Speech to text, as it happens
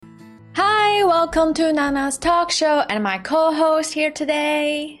welcome to Nana's Talk Show and my co-host here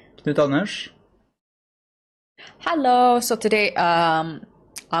today. Knut Anders. Hello. So today, I'm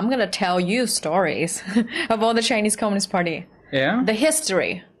gonna tell you stories about the Chinese Communist Party. Yeah? The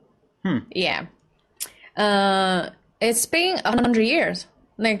history. Yeah. It's been 100 years.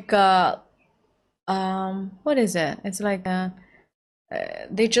 Like, what is it? It's like,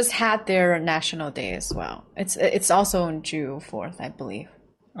 they just had their national day as well. It's also on June 4th, I believe.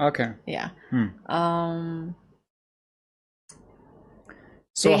 Okay. Yeah.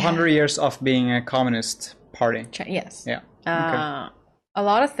 So They 100 years of being a communist party. Yes. Yeah. A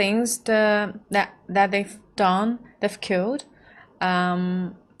lot of things that they've done, they've killed.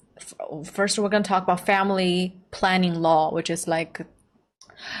 First, we're going to talk about family planning law, which is like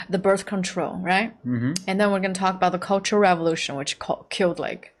the birth control, right? And then we're going to talk about the Cultural Revolution, which killed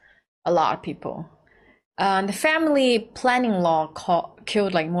like a lot of people. The family planning law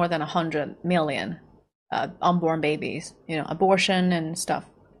killed like more than 100 million unborn babies, abortion and stuff.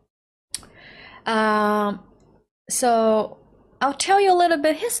 So I'll tell you a little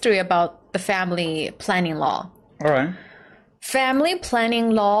bit history about the family planning law. All right. Family planning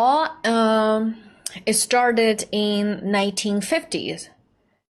law, it started in 1950s,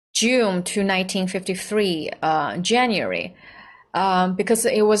 June to 1953, January. Because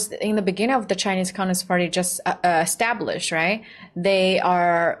it was in the beginning of the Chinese Communist Party just established, right? They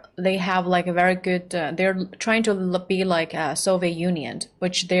have like a very good, they're trying to be like a Soviet Union,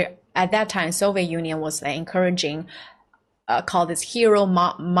 which at that time, Soviet Union was encouraging, called this hero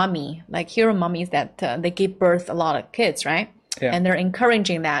mummy, like hero mummies that they give birth a lot of kids, right? Yeah. And they're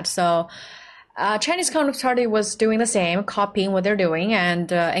encouraging that. So Chinese Communist Party was doing the same, copying what they're doing and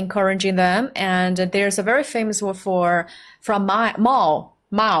encouraging them. And there's a very famous word from Mao.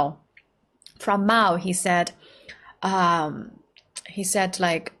 From Mao, he said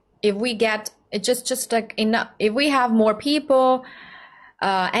like, if we get it, just like enough, if we have more people,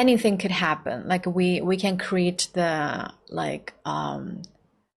 anything could happen. Like we can create the like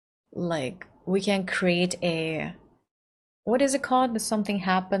we can create a, what is it called? Does something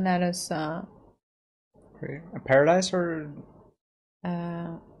happen that is A paradise or?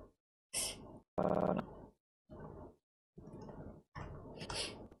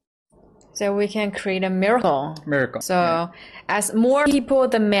 So we can create a miracle. Miracle. So as more people,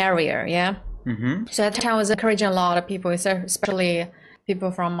 the merrier. Yeah. Mm-hmm. So at the time I was encouraging a lot of people, especially people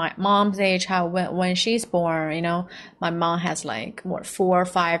from my mom's age, how when she's born, my mom has like 4 or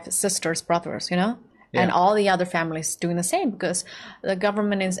 5 sisters, brothers, Yeah. and all the other families doing the same, because the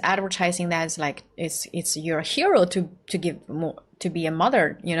government is advertising that it's like it's your hero to give more, to be a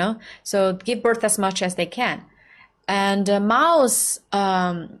mother, so give birth as much as they can. And Mao's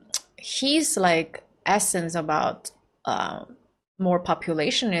he's like essence about more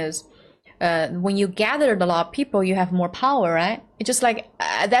population is when you gathered a lot of people, you have more power, right? It's just like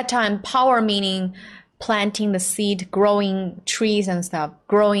at that time, power meaning planting the seed, growing trees and stuff,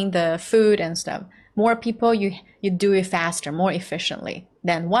 growing the food and stuff. More people, you do it faster, more efficiently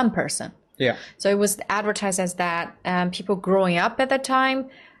than one person. Yeah. So it was advertised as that, people growing up at that time,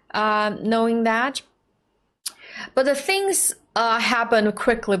 knowing that. But the things happened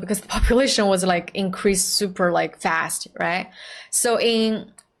quickly because the population was like increased super like fast, right? So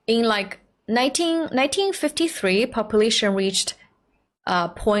in like 1953, population reached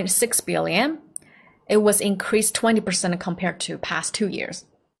 0.6 billion. It was increased 20% compared to past 2 years.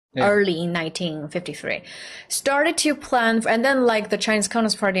 Yeah. Early in 1953, started to plan, and then like the Chinese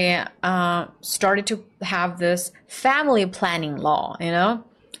Communist Party started to have this family planning law,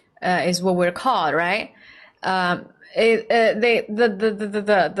 is what we're called, right? The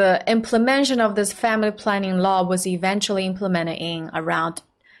implementation of this family planning law was eventually implemented in around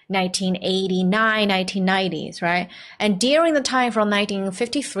 1989, 1990s, right? And during the time from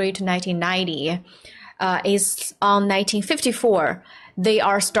 1953 to 1990, is on 1954. They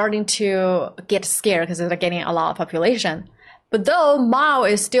are starting to get scared because they're getting a lot of population. But though Mao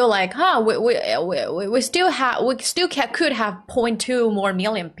is still like, we still could have 0.2 more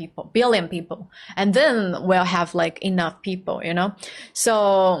billion people, and then we'll have like enough people,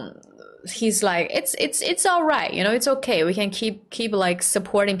 So he's like, it's all right, it's okay. We can keep like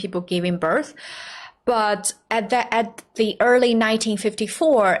supporting people giving birth. But at the early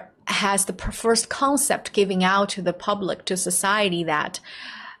 1954. Has the first concept giving out to the public, to society, that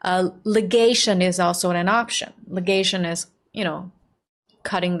legation is also an option. Legation is,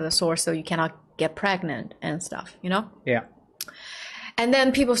 cutting the source so you cannot get pregnant and stuff, Yeah. And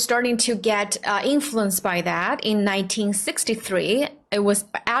then people starting to get influenced by that. In 1963, it was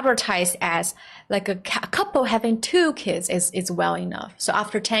advertised as like a couple having 2 kids is well enough. So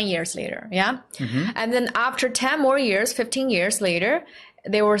after 10 years later, yeah. And then after 10 more years, 15 years later,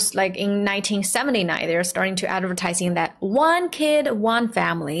 they were like in 1979, they're starting to advertising that 1 kid, 1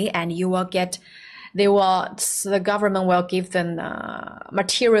 family, and you will get, the government will give them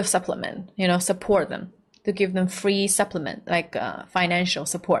material supplement, support them, to give them free supplement, like financial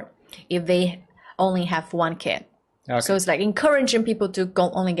support if they only have 1 kid. Okay. So it's like encouraging people to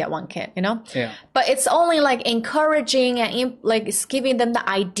go only get 1 kid, Yeah. But it's only like encouraging and like it's giving them the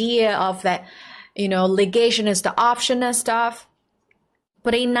idea of that, ligation is the option and stuff.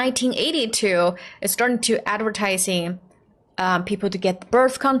 But in 1982, it's starting to advertising people to get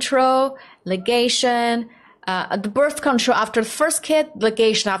birth control, ligation, the birth control after the first kid,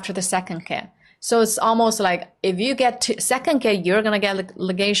 ligation after the second kid. So it's almost like if you get to second kid, you're gonna get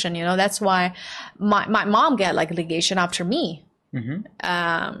ligation. That's why my mom get like ligation after me.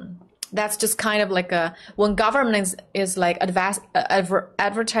 That's just kind of like when government is like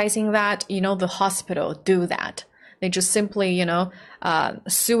advertising that, the hospital do that. They just simply,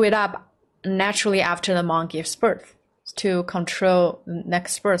 sew it up naturally after the mom gives birth to control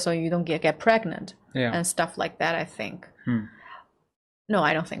next birth so you don't get pregnant and stuff like that, I think. No,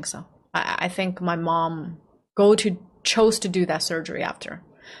 I don't think so. I think my mom chose to do that surgery after.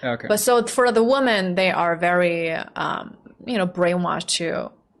 Okay. But so for the women, they are very, brainwashed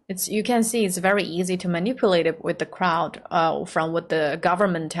too. You can see it's very easy to manipulate it with the crowd from what the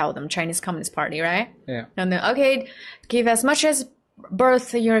government tell them, Chinese Communist Party, right? Yeah. And then, okay, give as much as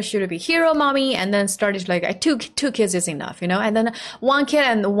birth, you should be hero, mommy. And then started like two kids is enough, And then 1 kid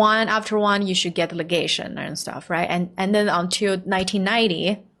and after 1, you should get legation and stuff, right? And then until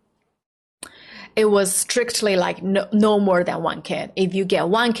 1990, it was strictly like no more than 1 kid. If you get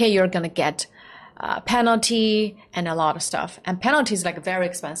 1 kid, you're gonna get penalty and a lot of stuff. And penalty is like very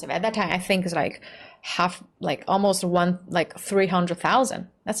expensive. At that time, I think it's like almost 300,000.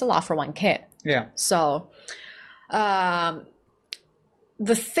 That's a lot for 1 kid. Yeah. So,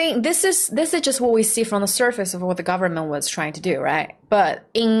 this is just what we see from the surface of what the government was trying to do, right? But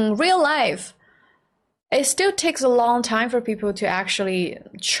in real life, it still takes a long time for people to actually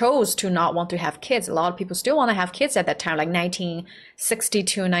chose to not want to have kids. A lot of people still want to have kids at that time, like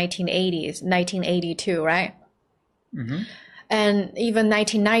 1962, 1980s, 1982, right? And even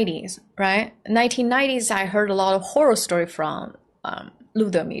 1990s, right? 1990s, I heard a lot of horror story from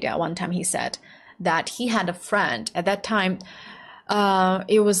Ludo Media. One time he said that he had a friend at that time.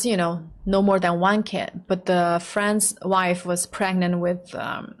 It was, no more than 1 kid, but the friend's wife was pregnant with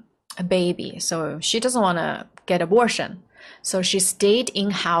a baby, so she doesn't want to get abortion, so she stayed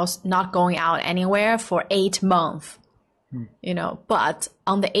in house, not going out anywhere for 8 months. But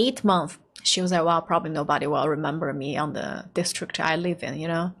on the 8th month, she was like, well, probably nobody will remember me on the district I live in,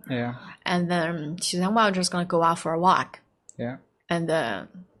 Yeah. And then she said, well, I'm just gonna go out for a walk. Yeah. And then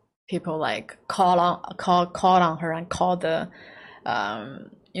people like called on her and called the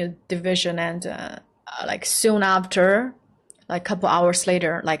division, and like soon after, like a couple hours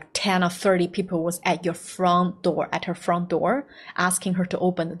later, like 10 or 30 people was at her front door, asking her to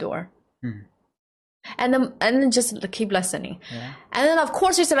open the door. And then just keep listening. Yeah. And then of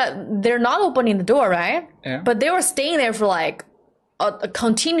course she said that they're not opening the door, right? Yeah. But they were staying there for like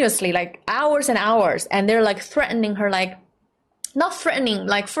continuously, like hours and hours, and they're like threatening her, like not threatening,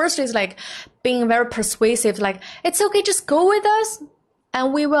 like first is like being very persuasive, like it's okay, just go with us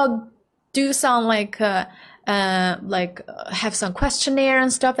and we will do some have some questionnaire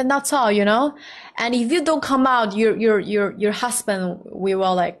and stuff, and that's all, and if you don't come out, your husband, we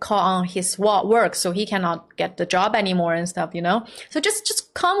will like call on his work, so he cannot get the job anymore and stuff, so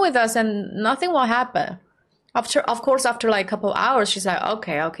just come with us and nothing will happen. After like a couple of hours, she's like,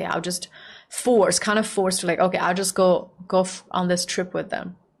 okay, I'll just forced to like, okay, I'll just go on this trip with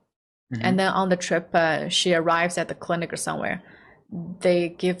them. And then on the trip, she arrives at the clinic or somewhere. They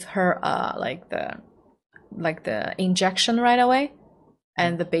give her the injection right away,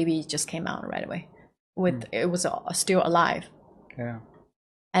 and the baby just came out right away. It was still alive. Yeah.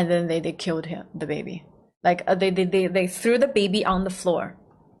 And then they killed the baby. Like they threw the baby on the floor.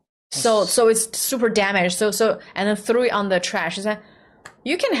 So it's super damaged. So and then threw it on the trash. She said,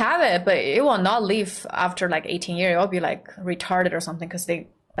 you can have it, but it will not live after like 18 years. It will be like retarded or something, because they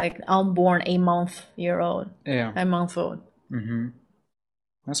like unborn 8-month-old. Yeah. 8-month-old.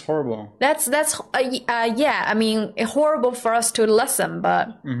 That's horrible. That's yeah. I mean, it's horrible for us to listen,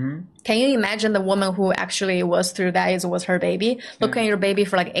 but can you imagine the woman who actually was through that? It was her baby. Looking at your baby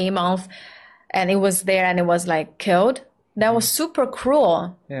for like 8 months, and it was there, and it was like killed. That was super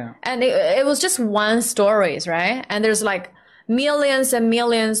cruel. Yeah. And it was just one stories, right? And there's like millions and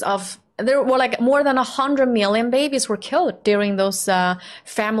millions of, there were like more than 100 million babies were killed during those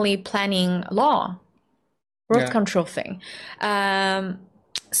family planning law, birth Yeah. control thing.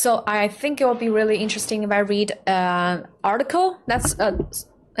 So I think it will be really interesting if I read an article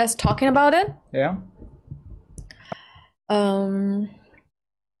that's talking about it. Yeah. I'm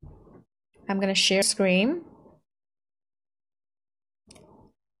gonna share screen.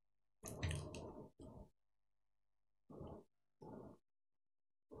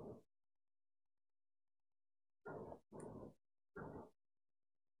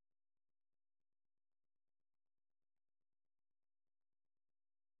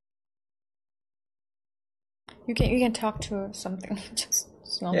 You can talk to something. Just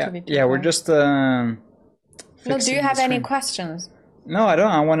not Yeah. to be too Yeah. We're quiet. just No, do fixing you the have any screen. questions? No, I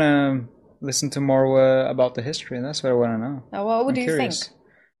don't. I want to listen to more about the history. That's what I want to know. What I'm do you curious. think?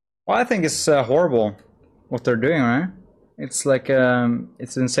 Well, I think it's horrible what they're doing, right? It's like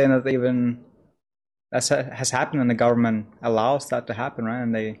it's insane that even that has happened and the government allows that to happen, right?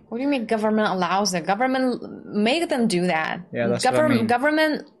 And they, What do you mean government allows it? Government make them do that. yeah, that's what I mean.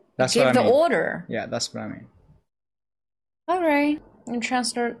 Government That's give what I the mean. order. Yeah, that's what I mean. All right. And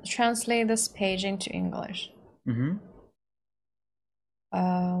translate this page into English. Mm-hmm.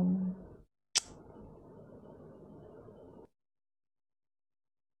 Um,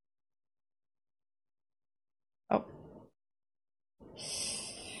 oh.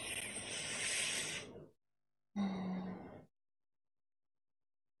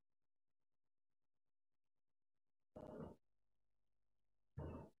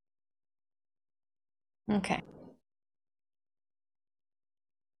 Okay.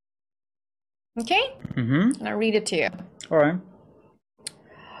 Okay? Mm-hmm. I'll read it to you. All right.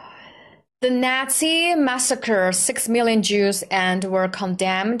 The Nazi massacred 6 million Jews and were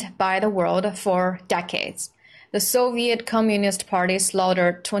condemned by the world for decades. The Soviet Communist Party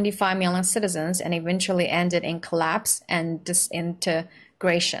slaughtered 25 million citizens and eventually ended in collapse and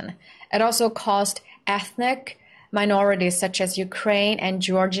disintegration. It also caused ethnic minorities such as Ukraine and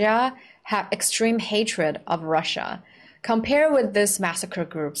Georgia have extreme hatred of Russia. Compared with these massacre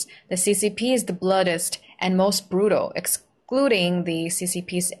groups, the CCP is the bloodiest and most brutal, excluding the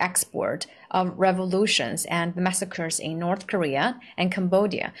CCP's export of revolutions and massacres in North Korea and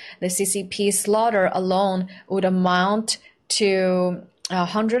Cambodia. The CCP slaughter alone would amount to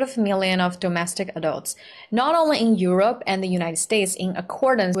 100 million of domestic adults, not only in Europe and the United States, in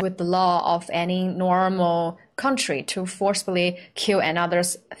accordance with the law of any normal country. To forcibly kill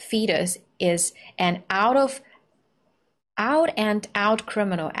another's fetus is an out and out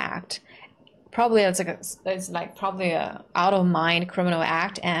criminal act. Probably it's like probably a out of mind criminal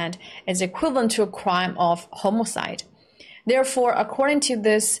act, and is equivalent to a crime of homicide. Therefore, according to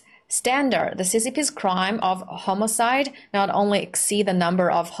this standard, the CCP's crime of homicide not only exceed the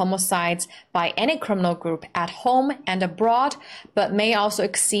number of homicides by any criminal group at home and abroad, but may also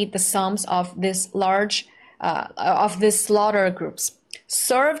exceed the sums of this slaughter groups.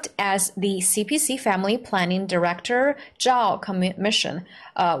 Served as the CPC Family Planning Director, Zhao Commission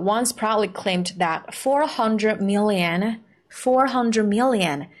once proudly claimed that 400 million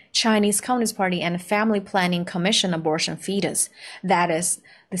Chinese Communist Party and Family Planning Commission abortion fetus. That is,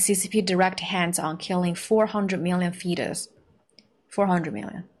 the CCP direct hands on killing 400 million fetus. 400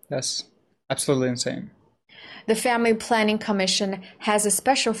 million. That's absolutely insane. The Family Planning Commission has a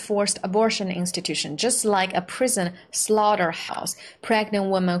special forced abortion institution, just like a prison slaughterhouse. Pregnant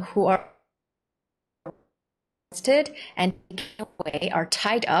women who are arrested and taken away are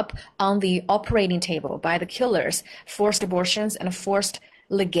tied up on the operating table by the killers. Forced abortions and forced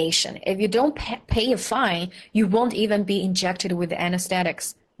ligation. If you don't pay a fine, you won't even be injected with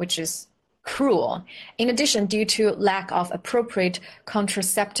anesthetics, which is cruel. In addition, due to lack of appropriate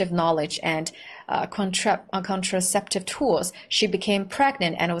contraceptive knowledge and contraceptive tools, she became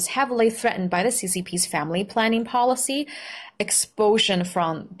pregnant and was heavily threatened by the CCP's family planning policy, expulsion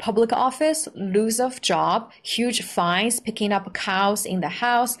from public office, lose of job, huge fines, picking up cows in the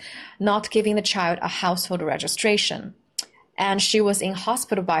house, not giving the child a household registration. And she was in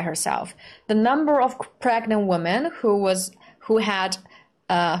hospital by herself. The number of pregnant women who have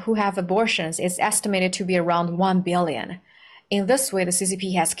abortions is estimated to be around 1 billion. In this way, the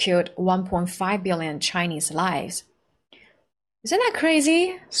CCP has killed 1.5 billion Chinese lives. Isn't that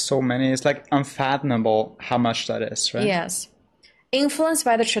crazy? So many. It's like unfathomable how much that is, right? Yes. Influenced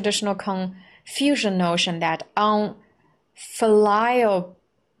by the traditional Confucian notion that unfilial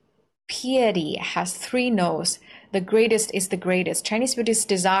piety has three no's. The greatest is the greatest. Chinese Buddhist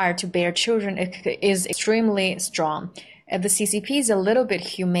desire to bear children is extremely strong. if the CCP is a little bit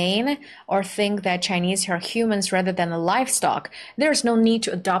humane or think that Chinese are humans rather than the livestock, there's no need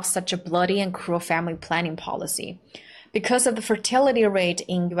to adopt such a bloody and cruel family planning policy. Because of the fertility rate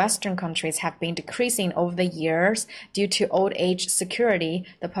in Western countries have been decreasing over the years due to old age security,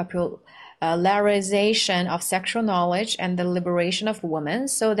 the popularization of sexual knowledge, and the liberation of women,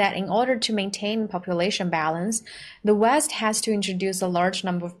 so that in order to maintain population balance, the West has to introduce a large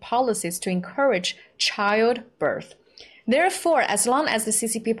number of policies to encourage childbirth. Therefore, as long as the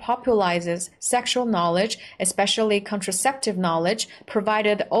CCP popularizes sexual knowledge, especially contraceptive knowledge,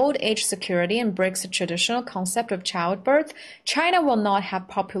 provided old age security and breaks the traditional concept of childbirth, China will not have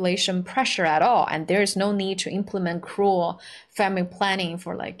population pressure at all, and there is no need to implement cruel family planning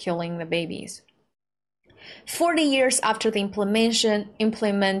for like killing the babies. 40 years after the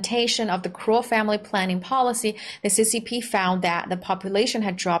implementation of the cruel family planning policy, the CCP found that the population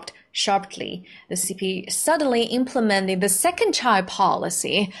had dropped sharply. The CCP suddenly implemented the second child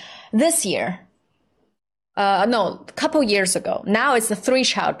policy this year. No, a couple years ago. Now it's the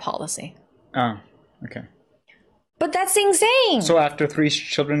three-child policy. Oh, okay. But that's insane. So after 3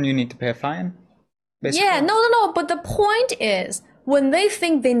 children, you need to pay a fine? Basically? Yeah, no. But the point is, when they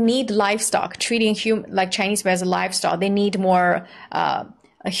think they need livestock, treating like Chinese as a livestock, they need more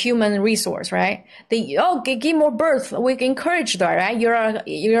a human resource, right? They give more birth. We encourage that, right?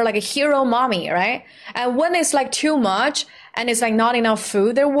 You're like a hero mommy, right? And when it's like too much and it's like not enough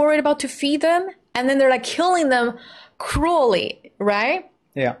food, they're worried about to feed them, and then they're like killing them cruelly, right?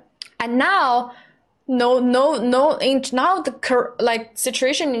 Yeah. And now, now the like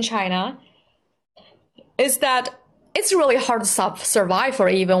situation in China is that it's really hard to survive for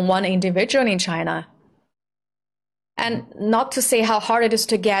even one individual in China. And not to say how hard it is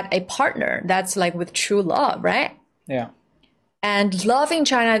to get a partner that's like with true love, right? Yeah. And love in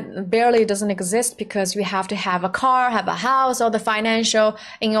China barely doesn't exist because we have to have a car, have a house, or the financial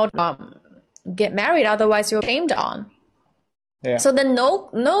in order to get married. Otherwise, you're shamed on. Yeah. So then no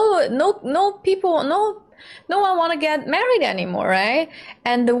one want to get married anymore, right?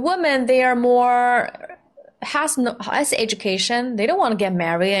 And the women, they are more has education. They don't want to get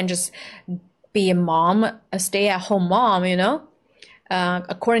married and just be a mom, a stay-at-home mom, you know,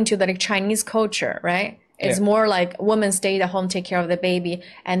 according to the Chinese culture, right? It's more like women stay at home, take care of the baby,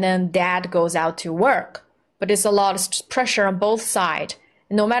 and then dad goes out to work. But it's a lot of pressure on both sides.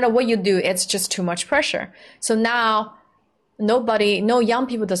 No matter what you do, it's just too much pressure. So now no young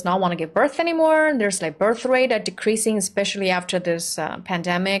people does not want to give birth anymore. There's like birth rate are decreasing, especially after this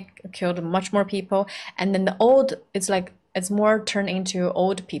pandemic killed much more people. And then the old, it's more turned into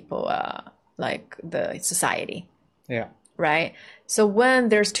old people, like the society. Yeah. Right. So when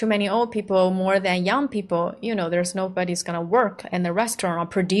there's too many old people more than young people, you know, there's nobody's gonna work in the restaurant or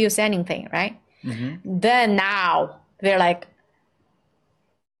produce anything, right? Mm-hmm. Then now they're like,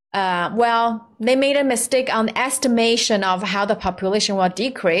 well, they made a mistake on the estimation of how the population will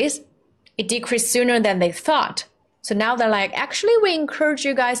decrease. It decreased sooner than they thought. So now they're like, actually, we encourage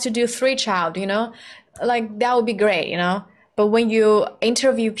you guys to do 3 child, you know, like that would be great, you know. But when you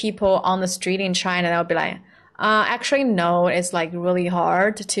interview people on the street in China, they'll be like, actually, no, it's like really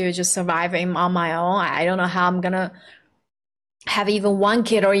hard to just survive on my own. I don't know how I'm gonna have even 1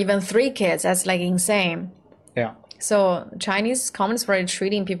 kid or even 3 kids. That's like insane. Yeah. So Chinese Communist Party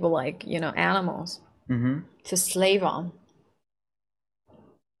treating people like, you know, animals to slave on.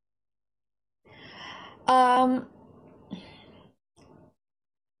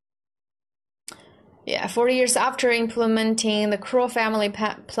 Yeah, 40 years after implementing the cruel family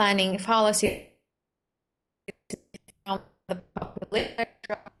planning policy,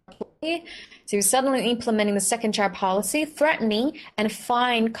 so suddenly implementing the second child policy, threatening and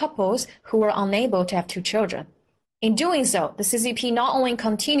fine couples who were unable to have 2 children. In doing so, the CCP not only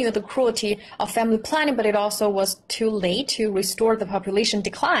continued the cruelty of family planning, but it also was too late to restore the population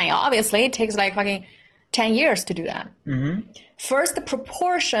decline. Obviously, it takes like fucking 10 years to do that. First, the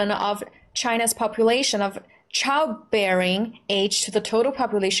proportion of China's population of childbearing age to the total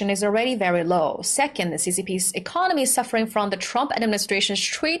population is already very low. Second, the CCP's economy is suffering from the Trump administration's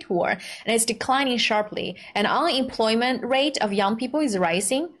trade war and is declining sharply. An unemployment rate of young people is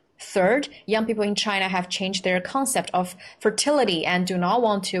rising. Third, young people in China have changed their concept of fertility and do not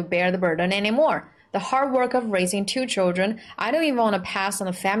want to bear the burden anymore. The hard work of raising 2 children, I don't even want to pass on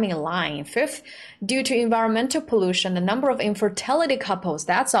the family line. Fifth, due to environmental pollution, the number of infertility couples,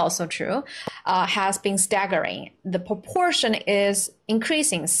 that's also true, has been staggering. The proportion is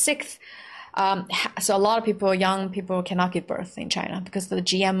increasing. Sixth, so a lot of people, young people cannot give birth in China because of the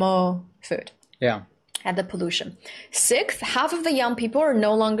GMO food. Yeah. at the pollution. Sixth, half of the young people are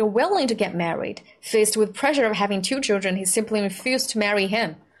no longer willing to get married. Faced with pressure of having 2 children, he simply refused to marry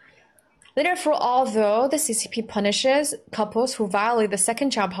him. Therefore, although the CCP punishes couples who violate the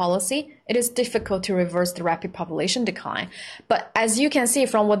second child policy, it is difficult to reverse the rapid population decline. But as you can see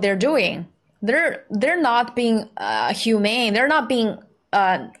from what they're doing, they're not being humane. They're not being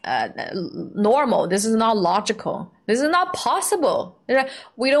normal. This is not logical. This is not possible.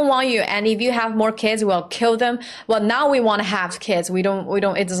 We don't want you, and if you have more kids, we'll kill them. Well, now we want to have kids. We don't.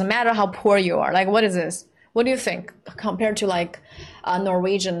 It doesn't matter how poor you are. Like, what is this? What do you think compared to like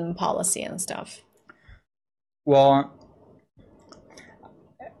Norwegian policy and stuff? Well,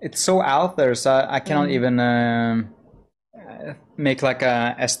 it's so out there, so I cannot even make like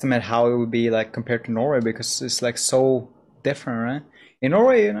a estimate how it would be like compared to Norway, because it's like so different, right? In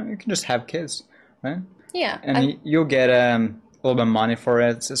Norway, you can just have kids, right? Yeah, and you'll get a little bit of money for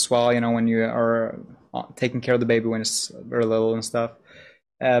it as well, when you are taking care of the baby when it's very little and stuff.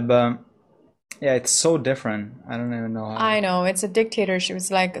 But yeah, it's so different. I don't even know how. I know, it's a dictatorship.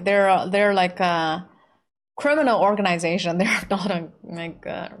 It's like they're like a criminal organization. They're not a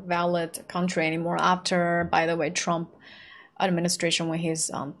valid country anymore. After, by the way, Trump administration, when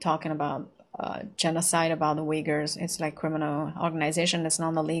he's talking about genocide about the Uyghurs, it's like criminal organization. It's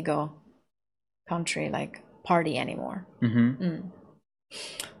not a legal country, like party anymore.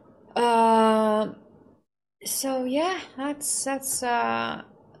 So yeah, that's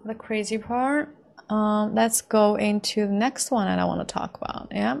the crazy part. Let's go into the next one that I want to talk about.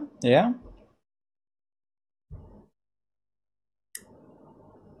 Yeah.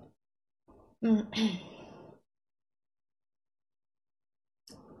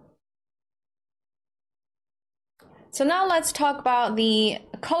 So now let's talk about the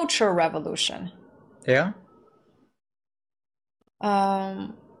Cultural Revolution. Yeah. But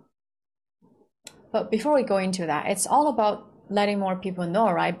before we go into that, it's all about letting more people know,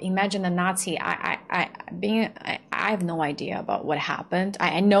 right? Imagine a Nazi. I have no idea about what happened.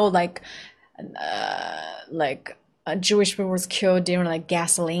 I know like a Jewish people was killed during like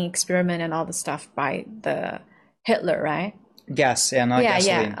gasoline experiment and all the stuff by the Hitler, right? Gas, yeah, not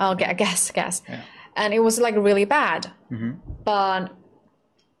gasoline. Yeah. Oh, gas. Yeah. And it was like really bad.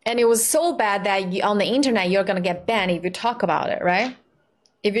 And it was so bad that on the internet you're gonna get banned if you talk about it, right?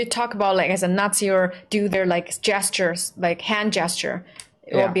 If you talk about like as a Nazi or do their like gestures, like hand gesture,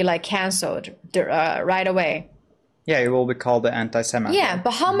 it will be like canceled right away. Yeah, it will be called the anti-Semite. Yeah,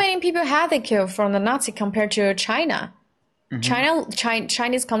 but how many people have they killed from the Nazi compared to China?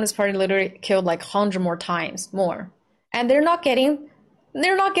 Chinese Communist Party literally killed like 100 more times more, and they're not getting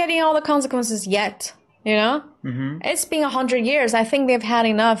all the consequences yet. It's been 100 years. I think they've had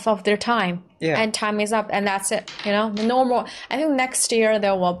enough of their time. Yeah. And time is up, and that's it. No more. I think next year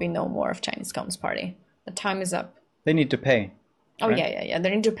there will be no more of Chinese Communist Party. The time is up. They need to pay. Oh, right? Yeah. They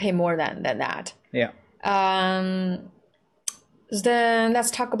need to pay more than that. Yeah. Then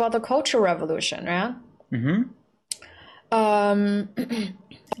let's talk about the Cultural Revolution, right? I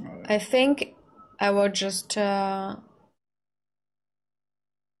think I will just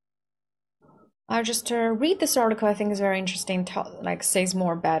I'll just read this article. I think it's very interesting. Says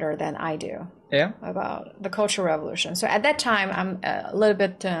more better than I do. Yeah. About the Cultural Revolution. So at that time, I'm a little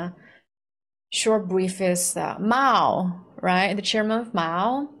bit short brief is Mao, right? The chairman of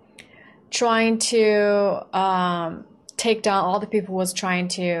Mao, trying to take down all the people who was trying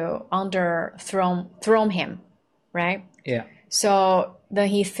to throw him, right? Yeah. So then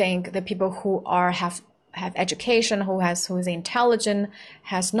he think the people who have education, who is intelligent,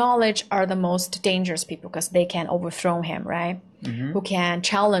 has knowledge, are the most dangerous people because they can overthrow him, right? Who can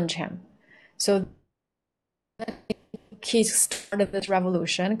challenge him. So he started this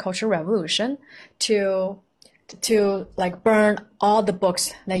revolution, Cultural Revolution, to like burn all the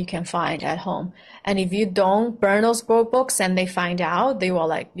books that you can find at home. And if you don't burn those books and they find out, they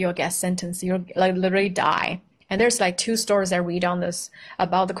will you'll get sentenced, you'll like literally die. And there's like 2 stories I read on this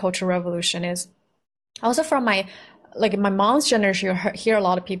about the Cultural Revolution. Is also from my mom's generation, you hear a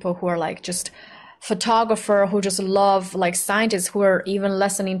lot of people who are like just photographer who just love like scientists who are even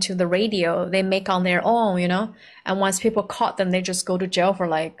listening to the radio they make on their own, and once people caught them, they just go to jail for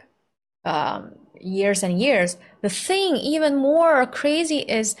like years and years. The thing even more crazy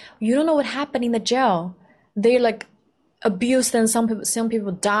is you don't know what happened in the jail. They like abused, and some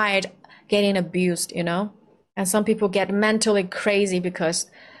people died getting abused, and some people get mentally crazy because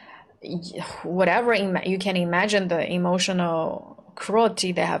whatever you can imagine the emotional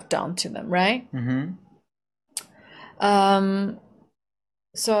cruelty they have done to them, right?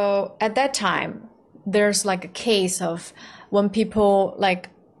 So at that time, there's like a case of when people like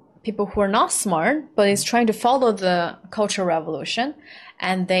people who are not smart, but is trying to follow the Cultural Revolution.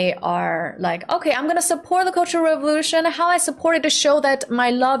 And they are like, okay, I'm going to support the Cultural Revolution. How I support it to show that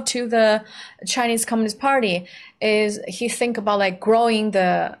my love to the Chinese Communist Party is he think about like growing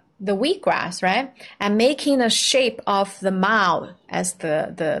the wheatgrass, right? And making the shape of the Mao as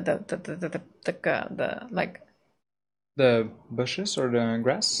the like The bushes or the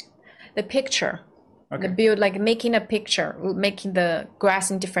grass? the picture. Okay. The build, like making a picture, making the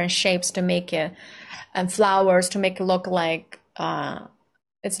grass in different shapes to make it, and flowers to make it look like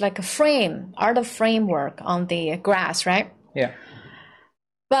it's like a frame, art of framework on the grass, right? Yeah.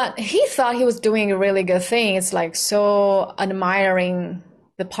 But he thought he was doing a really good thing. It's like so admiring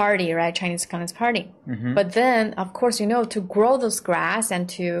the party, right? Chinese Communist Party. But then, of course, you know, to grow this grass and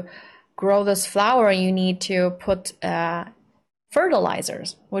to grow this flower, you need to put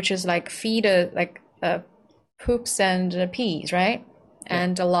fertilizers, which is like feed poops and peas, right?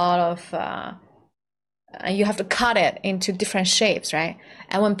 And a lot of you have to cut it into different shapes, right?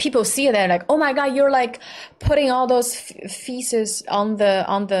 And when people see it, they're like, "Oh my God, you're like putting all those feces on Mao.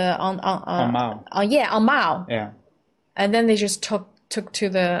 on Mao." Yeah. And then they just took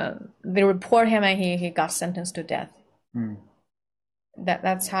to they report him, and he got sentenced to death.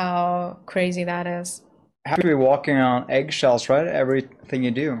 That's how crazy that is. Have to be walking on eggshells, right? Everything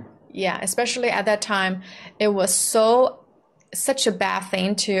you do. Yeah, especially at that time, it was such a bad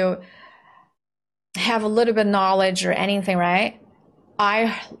thing to have a little bit of knowledge or anything, right?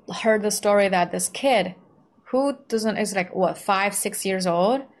 I heard the story that this kid who is like what 5-6 years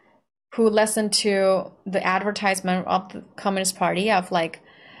old, who listened to the advertisement of the Communist Party of like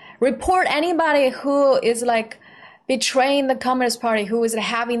report anybody who is like betraying the Communist Party, who is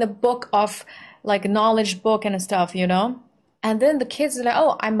having the book of like knowledge book and stuff, you know. And then the kids are like,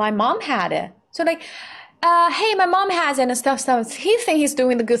 oh, my mom had it. So like, hey, my mom has it and stuff. He thinks he's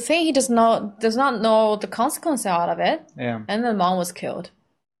doing the good thing. He does not know the consequence out of it. Yeah. And the mom was killed.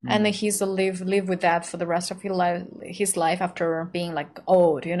 And then he's to live with that for the rest of his life after being like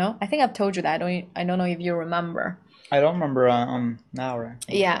old, you know. I think I've told you that. I don't know if you remember. I don't remember now, right?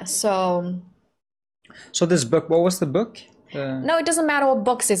 Yeah. So this book, what was the book? no, it doesn't matter what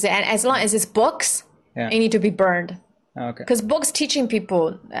books is it, and as long as it's books, Yeah. it need to be burned. Okay. Because books teaching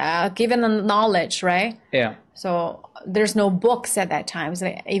people, giving them knowledge, right? Yeah. So there's no books at that time.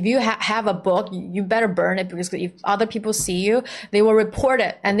 So if you have a book, you better burn it, because if other people see you, they will report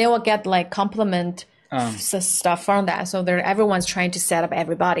it and they will get like compliment stuff from that. So everyone's trying to set up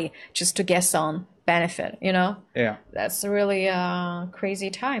everybody just to get some benefit, you know? Yeah. That's a really crazy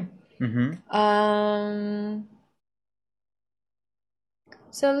time.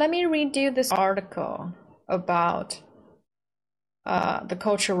 So let me read you this article about the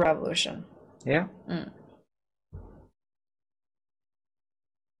Cultural Revolution. Yeah.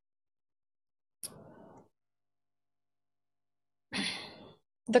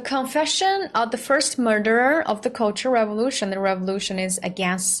 The confession of the first murderer of the Cultural Revolution. The revolution is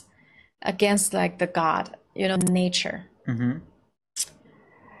against like the God, you know, nature.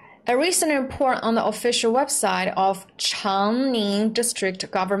 A recent report on the official website of Changning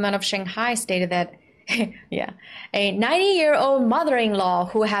District Government of Shanghai stated that yeah, a 90-year-old mother-in-law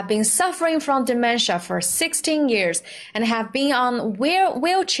who had been suffering from dementia for 16 years and have been on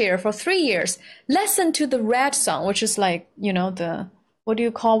wheelchair for 3 years listened to the red song, which is like, you know, what do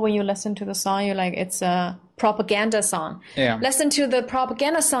you call when you listen to the song? You like, it's a propaganda song. Yeah. Listen to the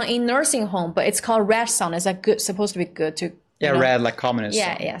propaganda song in nursing home, but it's called red song. It's like good, supposed to be good to. Yeah, red like communist.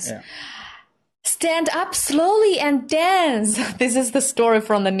 Yeah, song. yes. Yeah. Stand up slowly and dance. This is the story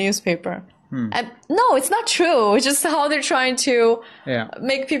from the newspaper. And no, it's not true. It's just how they're trying to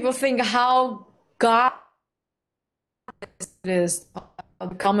make people think how God is.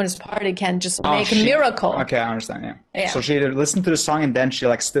 The Communist Party can just make a miracle. Okay, I understand. Yeah. So she listened to the song and then she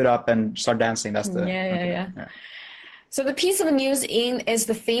like stood up and started dancing. That's the Yeah. So the piece of news is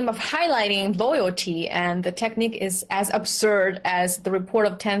the theme of highlighting loyalty, and the technique is as absurd as the report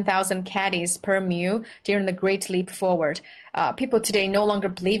of 10,000 caddies per meal during the Great Leap Forward. People today no longer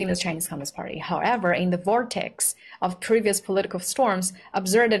believe in the Chinese Communist Party. However, in the vortex of previous political storms,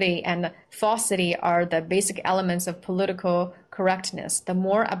 absurdity and falsity are the basic elements of political correctness. The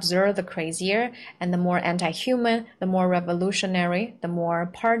more absurd, the crazier, and the more anti-human, the more revolutionary, the more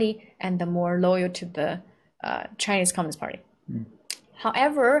party, and the more loyal to the Chinese Communist Party.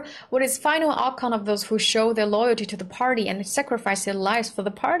 However, what is final outcome of those who show their loyalty to the party and sacrifice their lives for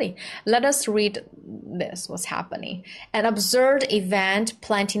the party? Let us read this, what's happening. An absurd event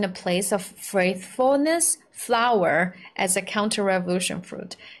planting a place of faithfulness flower as a counter-revolution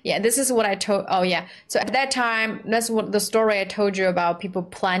fruit. Yeah, this is what I told. Oh yeah, so at that time, that's what the story I told you about, people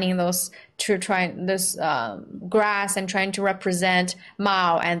planting those to try this grass and trying to represent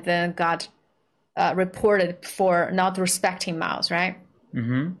Mao, and then got reported for not respecting Mao's, right?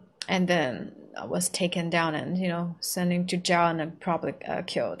 Mm-hmm. And then was taken down and sent to jail and then probably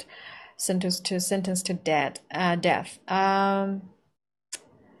killed, sentenced to death.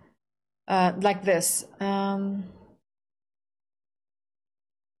 Like this.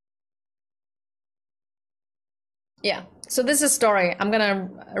 Yeah. So this is a story. I'm gonna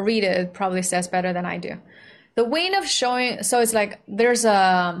read it. It probably says better than I do. The wind of showing. So it's like there's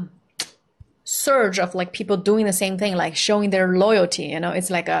a surge of like people doing the same thing, like showing their loyalty. It's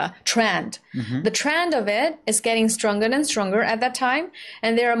like a trend. Mm-hmm. The trend of it is getting stronger and stronger at that time,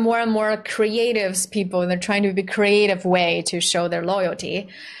 and there are more and more creatives people, and they're trying to be creative way to show their loyalty.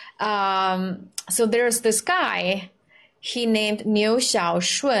 So there's this guy, he named Niu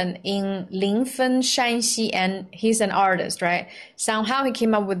Xiaoshun in Linfen, Shanxi, and he's an artist, right? Somehow he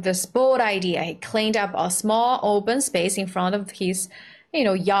came up with this bold idea. He cleaned up a small open space in front of his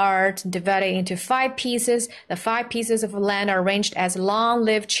yard, divided into 5 pieces. The 5 pieces of land are arranged as long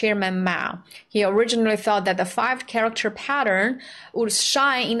live Chairman Mao. He originally thought that the 5-character pattern would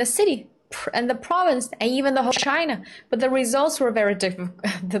shine in the city and the province and even the whole China, but the results were very different.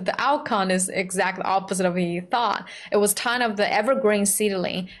 The outcome is exactly opposite of what he thought. It was time of the evergreen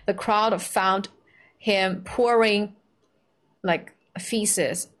seedling. The crowd found him pouring like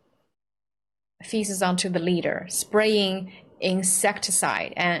feces onto the leader, spraying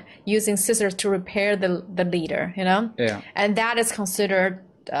insecticide and using scissors to repair the leader, Yeah. and that is considered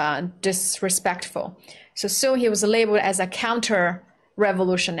disrespectful. So soon he was labeled as a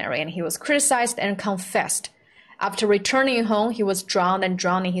counter-revolutionary, and he was criticized and confessed. After returning home, he was drowned in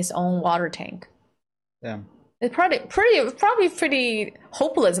his own water tank. Yeah. It's probably pretty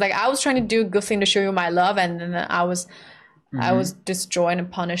hopeless. Like, I was trying to do a good thing to show you my love, and then I was destroyed and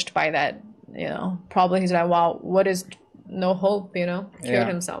punished by that. Probably he's like, wow, what is no hope? Killed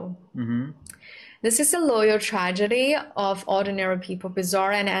himself. Mm-hmm. This is a loyal tragedy of ordinary people,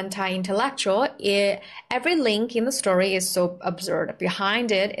 bizarre and anti-intellectual. Every link in the story is so absurd.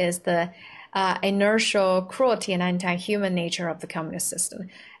 Behind it is the inertial cruelty and anti-human nature of the communist system.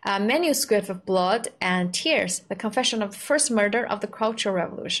 A manuscript of blood and tears, the confession of the first murder of the Cultural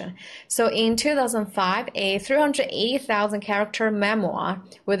Revolution. So in 2005, a 380,000-character memoir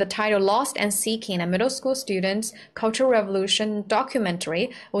with the title Lost and Seeking, a middle school student's Cultural Revolution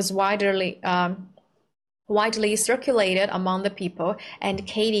documentary was widely circulated among the people and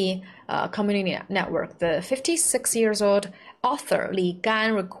Katie community network. The 56-year-old author Li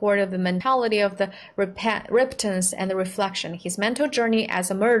Gan recorded the mentality of the repentance and the reflection. His mental journey as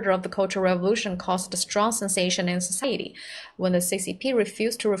a murderer of the Cultural Revolution caused a strong sensation in society. When the CCP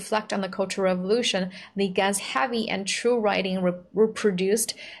refused to reflect on the Cultural Revolution, Li Gan's heavy and true writing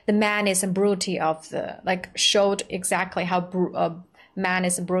reproduced the madness and brutality of showed exactly how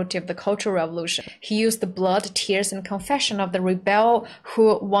madness and brutality of the Cultural Revolution. He used the blood, tears, and confession of the rebel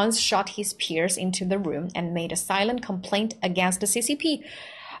who once shot his peers into the room and made a silent complaint against the CCP.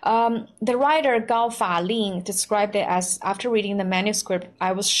 The writer Gao Falin described it as, after reading the manuscript,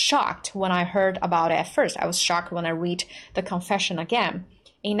 I was shocked when I heard about it at first. I was shocked when I read the confession again.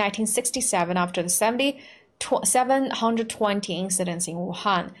 In 1967, after the 720 incidents in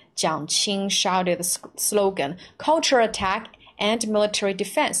Wuhan, Jiang Qing shouted the slogan, culture attack and military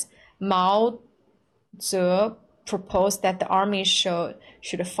defense. Mao Zedong proposed that the army should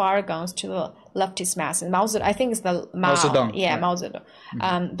fire guns to the leftist masses. Mao Zedong, I think it's the Mao Zedong. Yeah, Mao Zedong.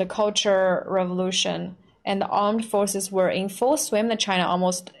 The Cultural Revolution and the armed forces were in full swing, and China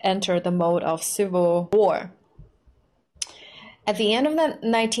almost entered the mode of civil war. At the end of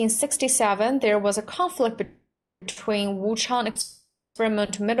 1967, there was a conflict between Wuchang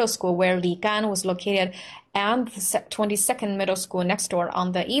Experimental Middle School, where Li Gan was located, and the 22nd Middle School next door.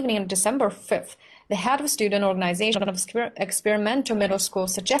 On the evening of December 5th, the head of student organization of Experimental Middle School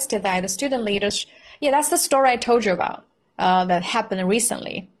suggested that the student leaders, that's the story I told you about, that happened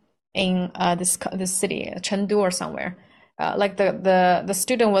recently in this city, Chengdu or somewhere. The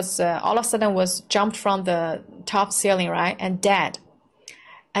student was all of a sudden was jumped from the top ceiling, right, and dead.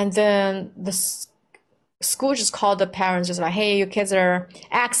 And then the school just called the parents, just like, hey, your kids are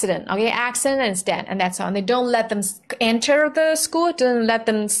accident, okay, accident and stand, and that's all. And they don't let them enter the school, don't let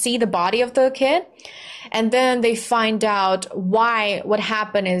them see the body of the kid. And then they find out why. What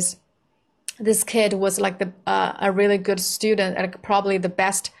happened is this kid was like a really good student, like probably the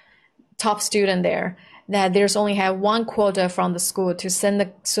best top student there. That there's only had one quota from the school to send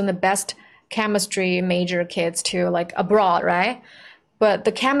the best chemistry major kids to like abroad, right? But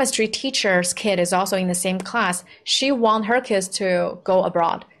the chemistry teacher's kid is also in the same class. She want her kids to go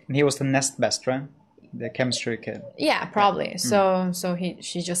abroad. And he was the next best, right? The chemistry kid. Yeah, probably. So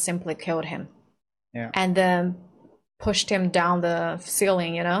she just simply killed him. Yeah. And then pushed him down the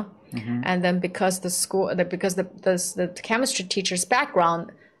ceiling, you know? And then because the chemistry teacher's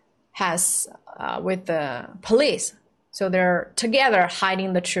background has with the police, so they're together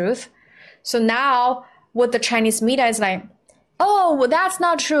hiding the truth. So now what the Chinese media is like, oh, well, that's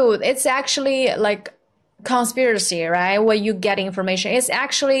not true. It's actually like conspiracy, right? Where you get information. It's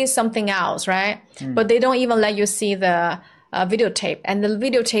actually something else, right? But they don't even let you see the videotape. And the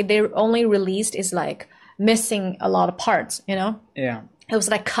videotape they only released is like missing a lot of parts, you know? Yeah. It was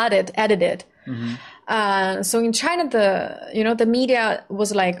like cut it, edited. So in China, the media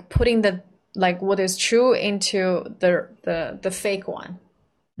was like putting the like what is true into the fake one,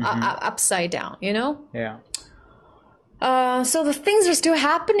 upside down, you know? Yeah. So the things are still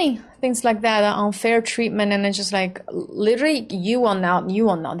happening, things like that, unfair treatment, and it's just like literally you will not.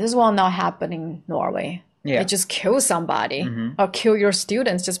 This will not happen in Norway. Yeah. They just kill somebody or kill your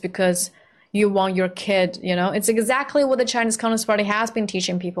students just because you want your kid, you know? It's exactly what the Chinese Communist Party has been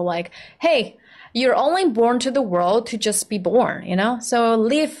teaching people, like, hey, you're only born to the world to just be born, you know? So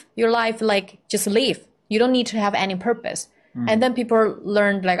live your life, like, just live. You don't need to have any purpose. And then people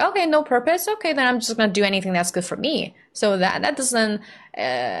learned, like, okay, no purpose. Okay, then I'm just going to do anything that's good for me. So that doesn't,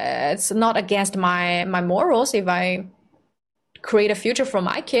 it's not against my morals if I create a future for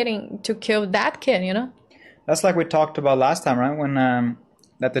my kid and to kill that kid, you know? That's like we talked about last time, right? When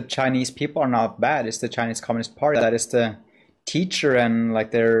that the Chinese people are not bad. It's the Chinese Communist Party that is the teacher, and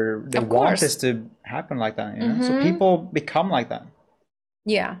like they want this to happen like that, you know? So people become like that.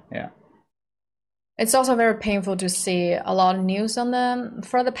 Yeah. Yeah. It's also very painful to see a lot of news on them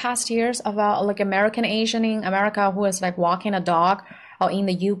for the past years about like American Asian in America who is like walking a dog, or in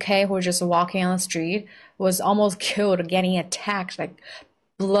the UK who are just walking on the street was almost killed, getting attacked, like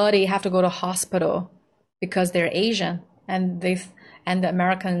bloody, have to go to hospital because they're Asian, and the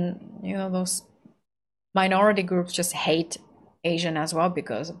American, you know, those minority groups just hate Asian as well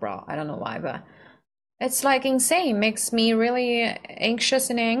because, bro, I don't know why, but it's like insane. Makes me really anxious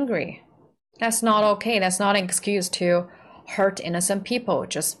and angry. That's not okay. That's not an excuse to hurt innocent people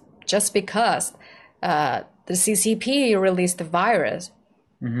just because the CCP released the virus.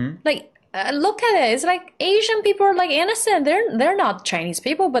 Like, look at it. It's like Asian people are like innocent. They're not Chinese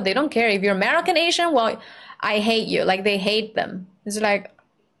people, but they don't care. If you're American Asian, well, I hate you. Like, they hate them. It's like,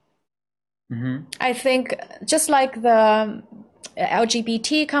 I think just like the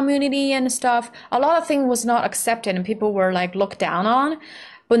LGBT community and stuff, a lot of things was not accepted and people were like looked down on.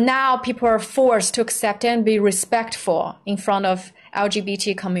 But now people are forced to accept and be respectful in front of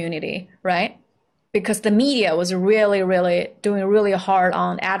LGBT community, right? Because the media was really, really doing really hard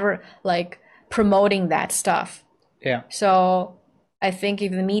on promoting that stuff. Yeah. So I think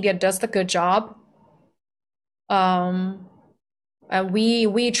if the media does the good job, and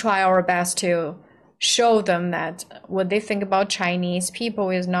we try our best to show them that what they think about Chinese people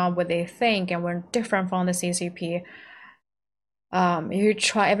is not what they think, and we're different from the CCP.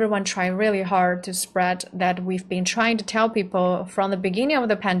 Everyone try really hard to spread that we've been trying to tell people from the beginning of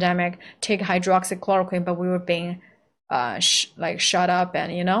the pandemic, take hydroxychloroquine, but we were being shut up,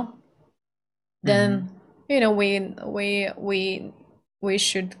 and you know, then you know we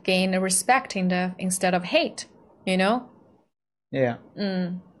should gain respect instead of hate, you know. Yeah.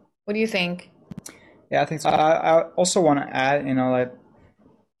 What do you think? Yeah, I think so. I also want to add, you know, like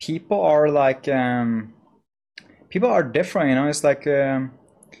people are like people are different, you know. It's like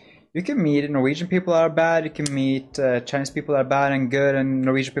you can meet Norwegian people that are bad, you can meet Chinese people that are bad and good, and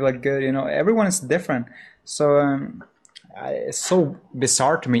Norwegian people are good, you know. Everyone is different. So it's so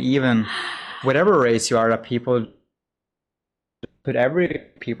bizarre to me, even whatever race you are, that people put every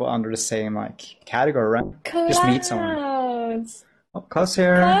people under the same like category, right? Clouds. Just meet someone. Oh, Klaus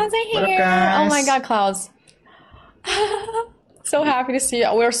here. Clouds are What up, here. guys? Oh my God, Clouds. So happy to see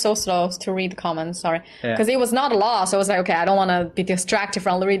you. We're so slow to read the comments, sorry. Yeah. Because it was not a lot, so I was like, okay, I don't want to be distracted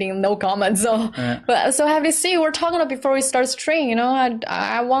from reading no comments. So, but so happy to see you. We're talking about before we start stream, you know.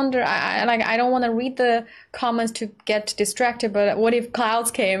 I wonder, I don't want to read the comments to get distracted, but what if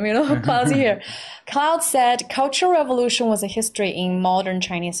Clouds came, you know? Clouds here. Cloud said, Cultural Revolution was a history in modern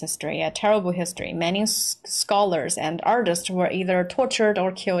Chinese history, a terrible history. Many scholars and artists were either tortured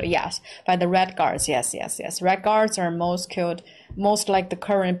or killed, yes, by the Red Guards, yes. Red Guards are most like the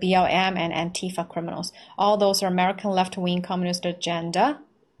current BLM and Antifa criminals. All those are American left-wing communist agenda.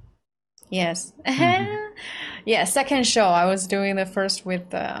 Yes. Yeah, second show. I was doing the first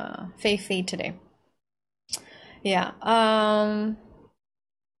with Fei Fei today. Yeah.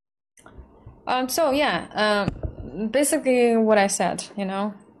 So yeah, basically what I said, you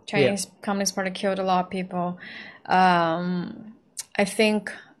know, Chinese Communist Party killed a lot of people. I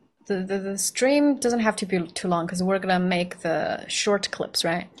think the stream doesn't have to be too long because we're gonna make the short clips,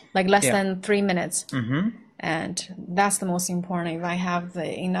 right? Like less than 3 minutes. And that's the most important. If I have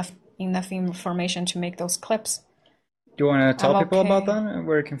the enough information to make those clips. Do you want to tell I'm people okay. about that?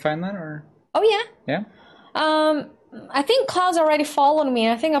 Where you can find that, or Oh yeah. yeah? I think Klaus already followed me.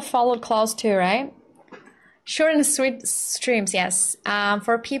 I think I followed Klaus too, right? Short and sweet streams, yes.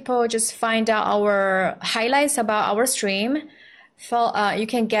 For people, just find out our highlights about our stream. You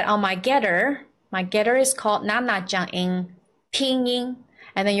can get on my Getter. My Getter is called Nana Jiang in Pinyin,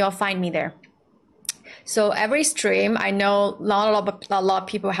 and then you'll find me there. So every stream, I know not a lot of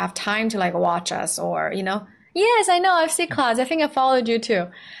people have time to like watch us, or you know. Yes, I know. I've seen Klaus. I think I followed you too.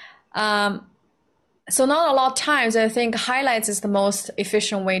 So not a lot of times, I think highlights is the most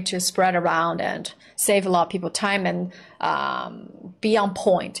efficient way to spread around and save a lot of people time and be on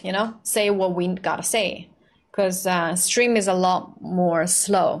point, you know, say what we gotta say. Because stream is a lot more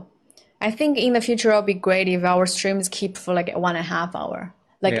slow. I think in the future, it'll be great if our streams keep for like 1.5 hours,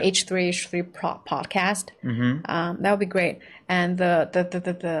 like H3 podcast. That would be great. And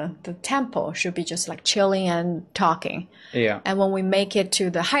the tempo should be just like chilling and talking. Yeah. And when we make it to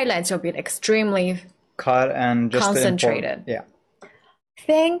the highlights, it'll be extremely cut and just concentrated. Yeah.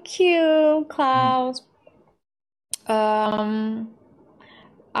 Thank you, Klaus. There's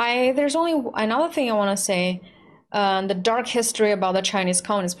only another thing I want to say. The dark history about the Chinese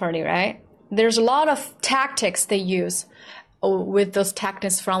Communist Party, right? There's a lot of tactics they use with those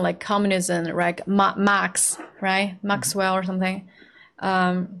tactics from like communism, right? Marx, right? Maxwell or something.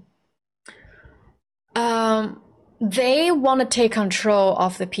 They want to take control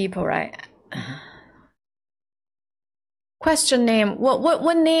of the people, right? Question name.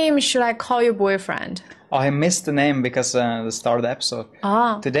 What name should I call your boyfriend? Oh, I missed the name because the start of the episode.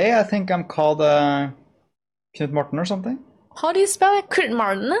 Ah. Today I think I'm called Knut Morten or something. How do you spell it? Knut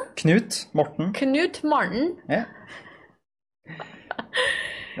Martin? Knut Morten. Knut Martin? Yeah.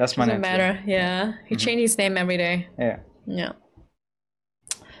 That's my Doesn't name. matter. Yeah. He changed his name every day. Yeah. Yeah.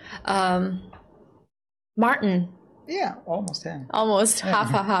 Martin. Yeah, almost, yeah. Almost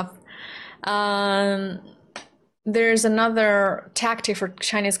half. There's another tactic for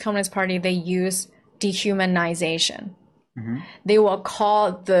Chinese Communist Party. They use dehumanization. They will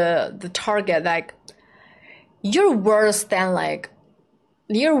call the target like, you're worse than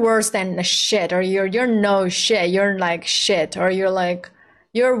the shit, or you're no shit, you're like shit, or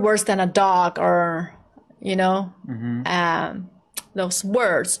you're worse than a dog, or you know, those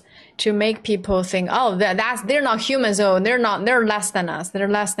words to make people think, oh, they're not humans, so they're less than us, they're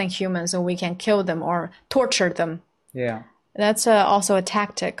less than humans, so we can kill them or torture them. Yeah. That's also a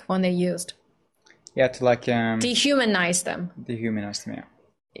tactic when they used. Yeah, to like dehumanize them. Dehumanize them, yeah.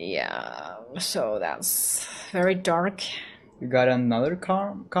 Yeah, so that's very dark. You got another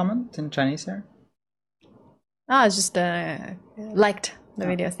comment in Chinese here? I just liked the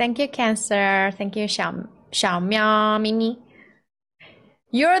video. Thank you, Cancer. Thank you, Xiao Miao Mimi.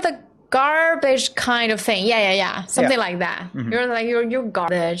 You're the garbage kind of thing. Yeah. Something like that. You're like you're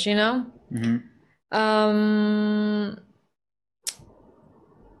garbage, you know?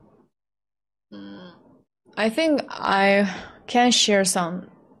 I think I can share some.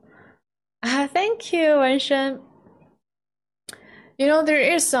 Thank you, Wenshen. You know, there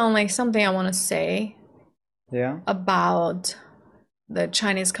is something I want to say. Yeah. About the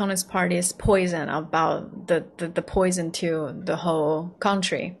Chinese Communist Party's poison, about the poison to the whole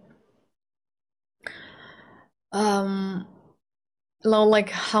country. Like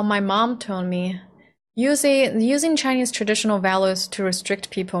how my mom told me, using Chinese traditional values to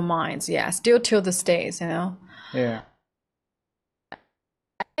restrict people's minds. Yeah, still till this days, you know. Yeah. I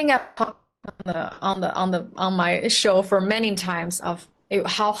think I've talked on my show for many times of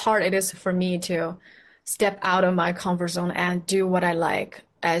how hard it is for me to step out of my comfort zone and do what I like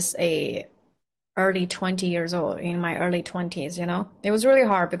as a early 20 years old, in my early 20s, you know? It was really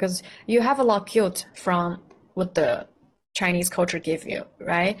hard because you have a lot of guilt from what the Chinese culture give you,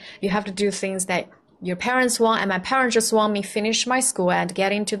 right? You have to do things that your parents want, and my parents just want me finish my school and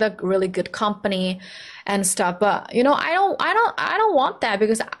get into the really good company and stuff. But you know, I don't want that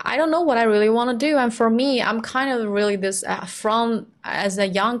because I don't know what I really want to do. And for me, I'm kind of really this from as a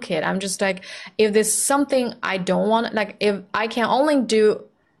young kid, I'm just like, if there's something I don't want, like if I can only do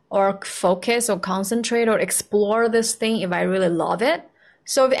or focus or concentrate or explore this thing if I really love it.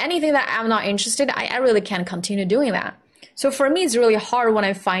 So if anything that I'm not interested, I really can't continue doing that. So for me, it's really hard when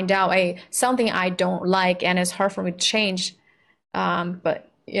I find out something I don't like, and it's hard for me to change. But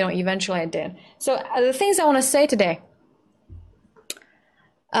you know, eventually I did. So the things I want to say today,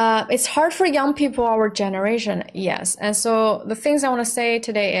 it's hard for young people, our generation, yes. And so the things I want to say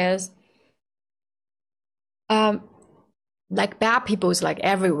today is, like bad people is like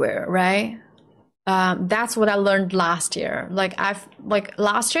everywhere, right? That's what I learned last year. Like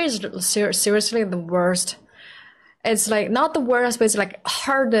last year is seriously the worst. It's like not the worst, but it's like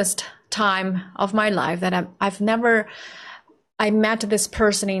hardest time of my life that I've never. I met this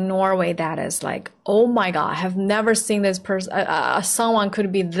person in Norway that is like, oh my God, I have never seen this person. Someone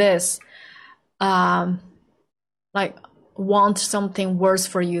could be this, like want something worse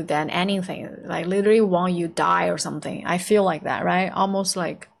for you than anything. Like literally want you die or something. I feel like that, right? Almost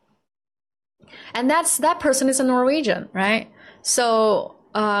like, and that person is a Norwegian, right? So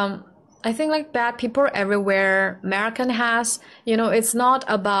I think like bad people everywhere. American has, you know, it's not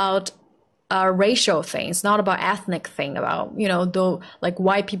about a racial thing. It's not about ethnic thing. About, you know, though, like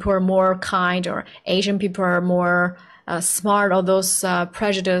white people are more kind or Asian people are more smart. Or those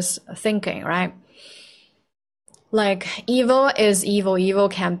prejudice thinking, right? Like evil is evil. Evil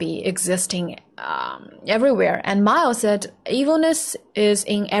can be existing everywhere. And Miles said evilness is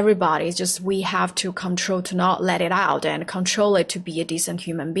in everybody. It's just we have to control to not let it out and control it to be a decent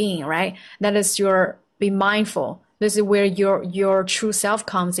human being, right? That is your be mindful. This is where your true self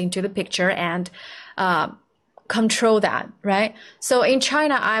comes into the picture, and control that, right? So in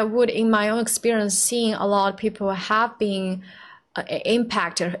China, I would, in my own experience, seeing a lot of people have been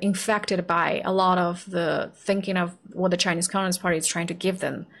impacted, infected by a lot of the thinking of what the Chinese Communist Party is trying to give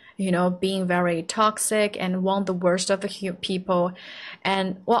them, you know, being very toxic and want the worst of the people.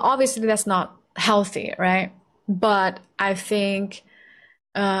 And well, obviously that's not healthy, right? But I think,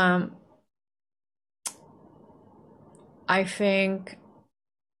 I think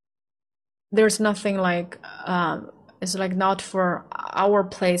there's nothing like, it's like not for our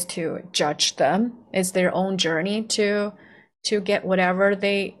place to judge them. It's their own journey to get whatever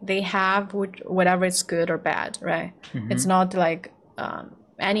they have, whatever is good or bad, right? It's not like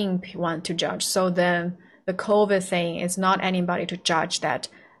anyone to judge. So then the COVID thing is not anybody to judge that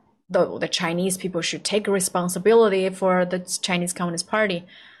the Chinese people should take responsibility for the Chinese Communist Party,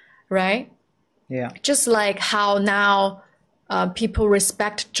 right? Yeah. Just like how now people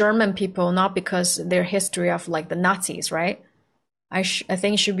respect German people not because their history of like the Nazis, right? I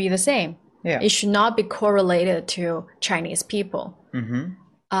think it should be the same. Yeah. It should not be correlated to Chinese people. And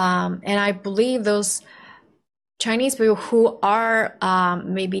I believe those Chinese people who are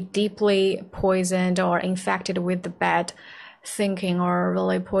maybe deeply poisoned or infected with the bad thinking or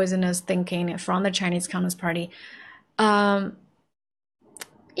really poisonous thinking from the Chinese Communist Party,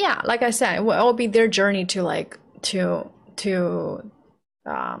 yeah, like I said, it will be their journey to like to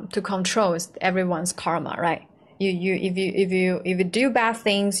control everyone's karma, right? If you do bad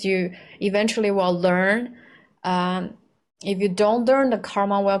things, you eventually will learn. If you don't learn, the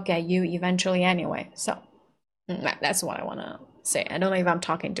karma will get you eventually anyway. So that's what I want to say. I don't know if I'm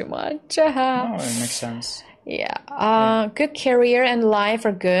talking too much. No, it makes sense. Yeah. Good career and life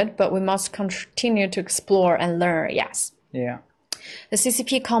are good, but we must continue to explore and learn. Yes. Yeah. The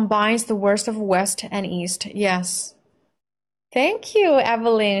CCP combines the worst of West and East. Yes. Thank you,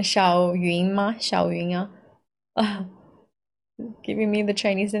 Evelyn. 小云吗？小云啊。Giving me the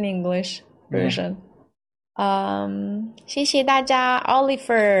Chinese and English version. 谢谢大家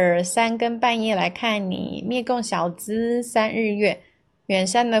Oliver 三更半夜来看你，灭共小资3日月，远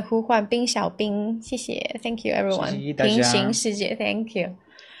山的呼唤冰小冰，谢谢 Thank you everyone. 谢谢大家。平行世界 Thank you.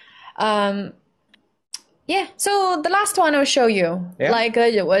 Yeah, so the last one I'll show you. Yeah. Like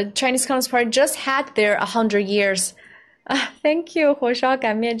Chinese Communist Party just had their 100 years. Thank you, 火烧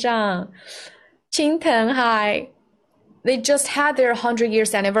擀面杖。青藤 hi. They just had their 100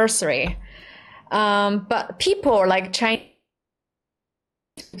 years anniversary. But people like Chinese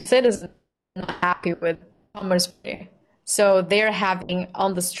citizens not happy with Communist Party. So they're having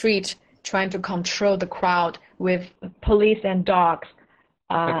on the street trying to control the crowd with police and dogs.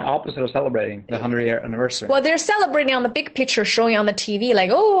 Like opposite of celebrating the 100-year anniversary. Well, they're celebrating on the big picture showing on the TV, like,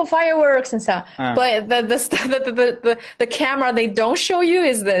 oh, fireworks and stuff. But the camera they don't show you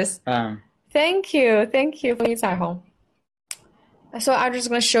is this. Thank you for your彩虹. So I'm just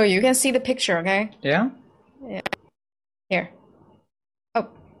gonna show you. You can see the picture, okay? Yeah. Yeah. Here. Oh.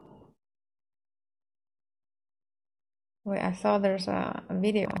 Wait, I thought there's a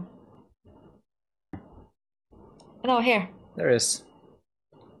video. No, here. There is.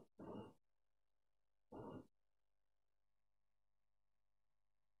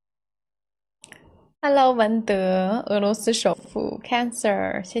 Hello，文德，俄罗斯首富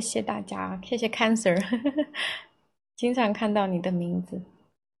Cancer， 谢谢大家，谢谢 Cancer， 经常看到你的名字。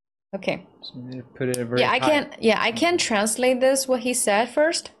Okay. So you put it very Yeah, I high. can. Yeah, I can translate this what he said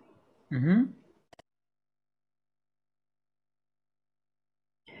first.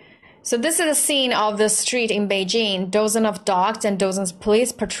 So this is a scene of the street in Beijing. Dozens of dogs and dozens of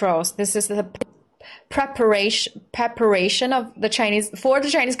police patrols. This is the preparation of the Chinese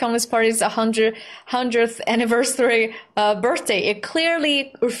Communist Party's 100th anniversary birthday. It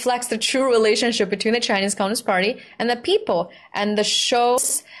clearly reflects the true relationship between the Chinese Communist Party and the people, and the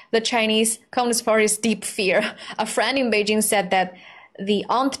shows the Chinese Communist Party's deep fear. A friend in Beijing said that the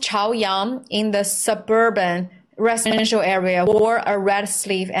Aunt Chaoyang in the suburban residential area wore a red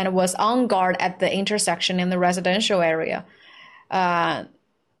sleeve and was on guard at the intersection in the residential area.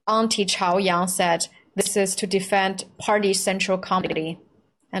 Auntie Chaoyang said this is to defend party central committee.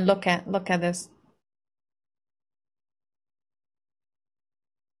 And look at this.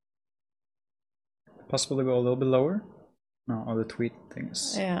 Possibly go a little bit lower. No, all the tweet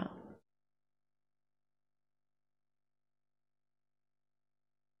things. Yeah.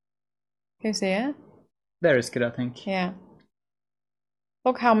 Can you see it? There is good, I think. Yeah.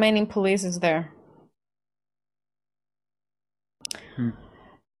 Look how many police is there.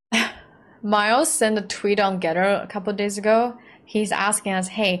 Miles sent a tweet on Getter a couple of days ago. He's asking us,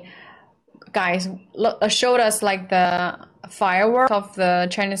 hey, guys, look, showed us like the fireworks of the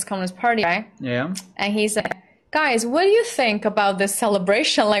Chinese Communist Party, right? Yeah. And he said, guys, what do you think about this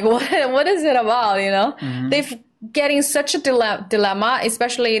celebration? Like, what is it about, you know? They've getting such a dilemma,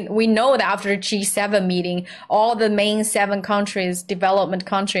 especially we know that after the G7 meeting, all the main 7 countries, development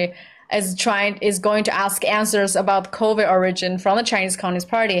country, is going to ask answers about COVID origin from the Chinese Communist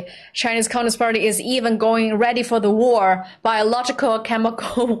Party. Chinese Communist Party is even going ready for the war, biological,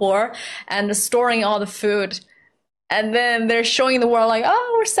 chemical war, and storing all the food. And then they're showing the world like,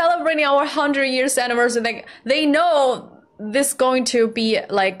 oh, we're celebrating our 100 years anniversary. Like, they know this going to be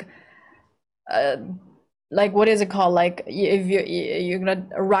like what is it called? Like if you're gonna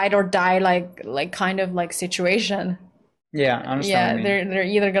ride or die, like kind of like situation. Yeah, I understand. Yeah, what you mean. they're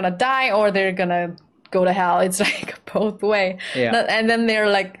either gonna die or they're gonna go to hell. It's like both way. Yeah. And then they're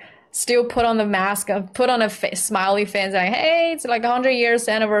like still put on the mask, put on a smiley face, like, hey, it's like 100 years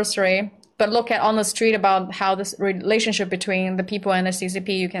anniversary. But look at on the street about how this relationship between the people and the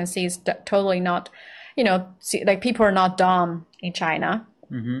CCP, you can see it's totally not, you know, like people are not dumb in China.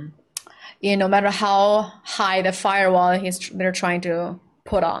 You know, no matter how high the firewall they're trying to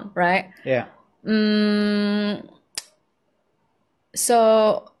put on, right? Yeah.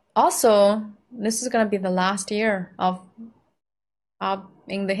 So also, this is gonna be the last year of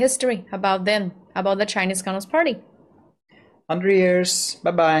in the history about the Chinese Communist Party. 100 years.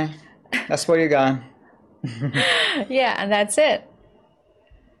 Bye-bye. That's what you got. Yeah, and that's it.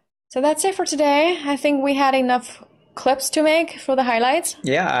 So that's it for today. I think we had enough clips to make for the highlights.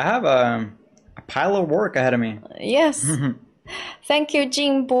 Yeah, I have a pile of work ahead of me. Yes. Thank you,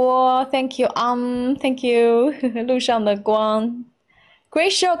 Jingbo. Thank you, thank you, 路上的光.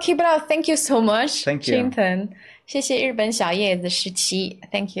 Great show. Keep it up. Thank you so much. Thank you. 金腾，谢谢日本小叶子17.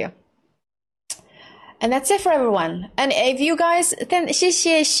 Thank you. And that's it for everyone. And if you guys, then 谢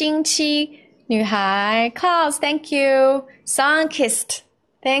谢星期女孩 Cause. Thank you. Sunkissed.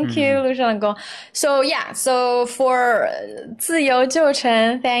 Thank you, 路上的光. So yeah, so for 自由旧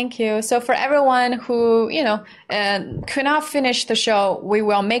城, thank you. So for everyone who, you know, could not finish the show, we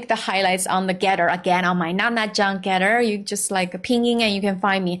will make the highlights on the Getter again on my Nanajang Getter. You just like pinging and you can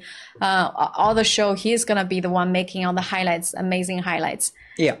find me. All the show, he's gonna be the one making all the highlights, amazing highlights.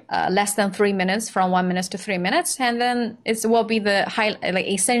 Yeah. Less than 3 minutes, from 1 minute to 3 minutes, and then it will be the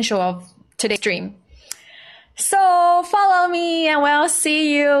essential of today's stream. So follow me and we'll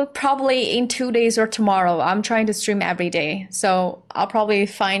see you probably in 2 days or tomorrow. I'm trying to stream every day, so I'll probably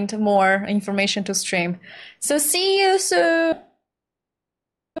find more information to stream. So see you soon.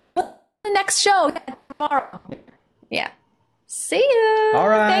 The next show tomorrow. Yeah. See you. All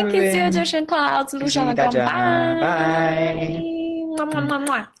right, Thank you, baby. Ocean Clouds. 路上的大梗，家，拜。拜。么么么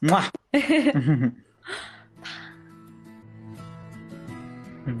么。哇。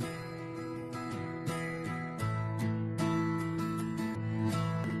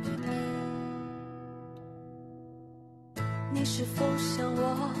你是否像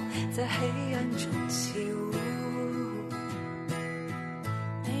我在黑暗中起舞？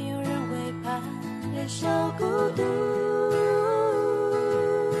没有人为伴，忍受孤独。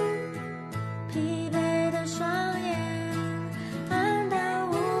疲惫的双眼，黯淡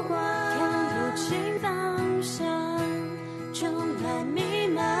无光，看不清方向，充满迷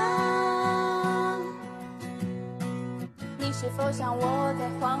茫。你是否像我在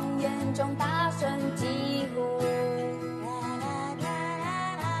谎言中大声疾呼？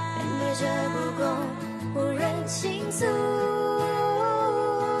对着不公无人倾诉，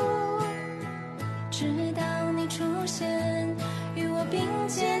直到你出现，与我并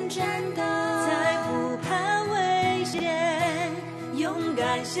肩站到，再不怕危险，勇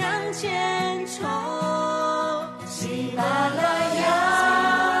敢向前冲。喜马拉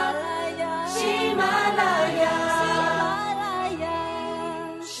雅，喜马拉雅，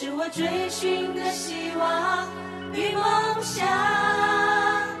是我追寻的希望与梦想。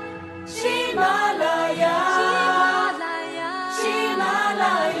喜马拉雅，喜马拉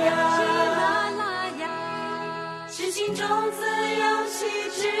雅，是心中自由气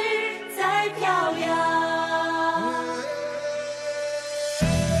质在飘扬。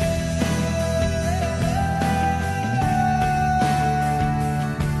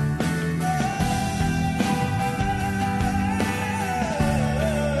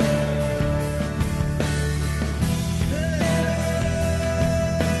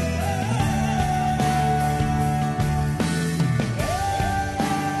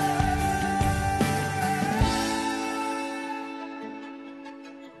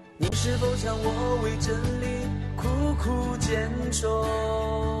你是否像我为真理苦苦坚守，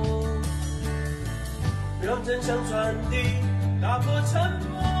让真相传递，打破沉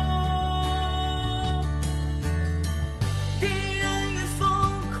默。敌人越疯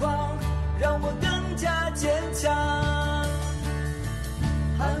狂，让我更加坚强，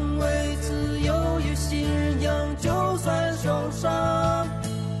捍卫自由与信仰，就算受伤。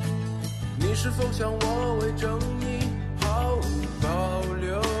你是否像我为正义毫无保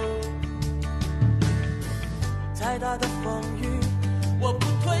留？再大的风雨，我不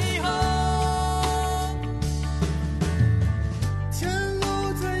退后。前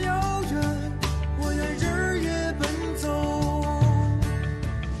路再遥远，我愿日夜奔走。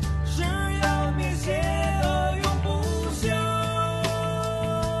只要你邪恶永不休。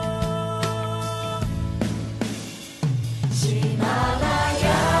喜马拉雅，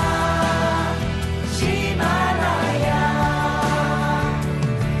喜马拉雅，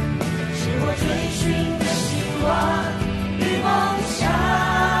是我追寻的希望与梦想。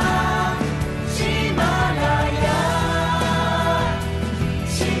喜马拉雅，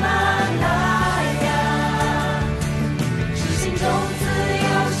喜马拉雅，是心中自由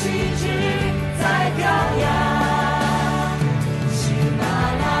气质在飘扬。喜马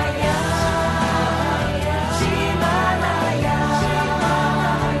拉雅，喜马拉雅，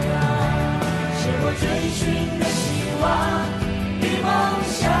是我追寻的希望与梦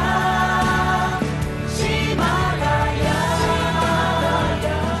想。喜马拉雅，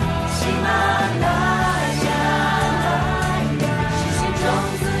喜马拉雅，是心中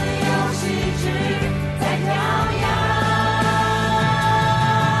自由气质在飘扬。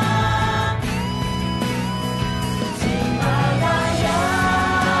喜马拉雅，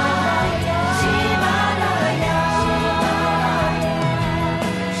喜马拉雅，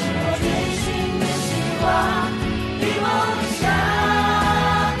是我追寻的希望与梦想。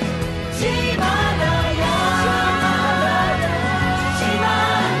喜马拉雅，喜马拉雅，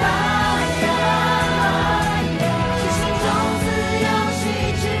是心中自由气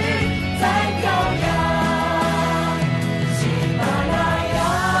质在飘扬。喜马拉雅，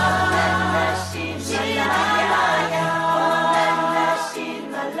喜马拉雅，喜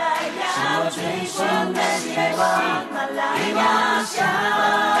马拉雅，是我追寻的希望与梦想。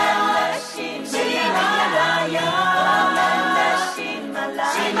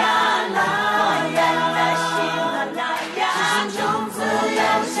喜马拉雅，喜马拉雅，是心中自由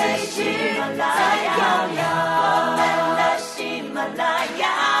气质在飘扬。喜马拉雅，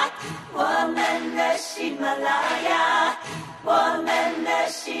我们的喜马拉雅，我们的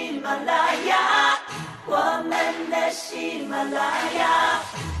喜马拉雅，我们的喜马拉雅，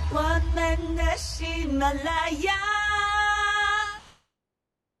我们的喜马拉雅。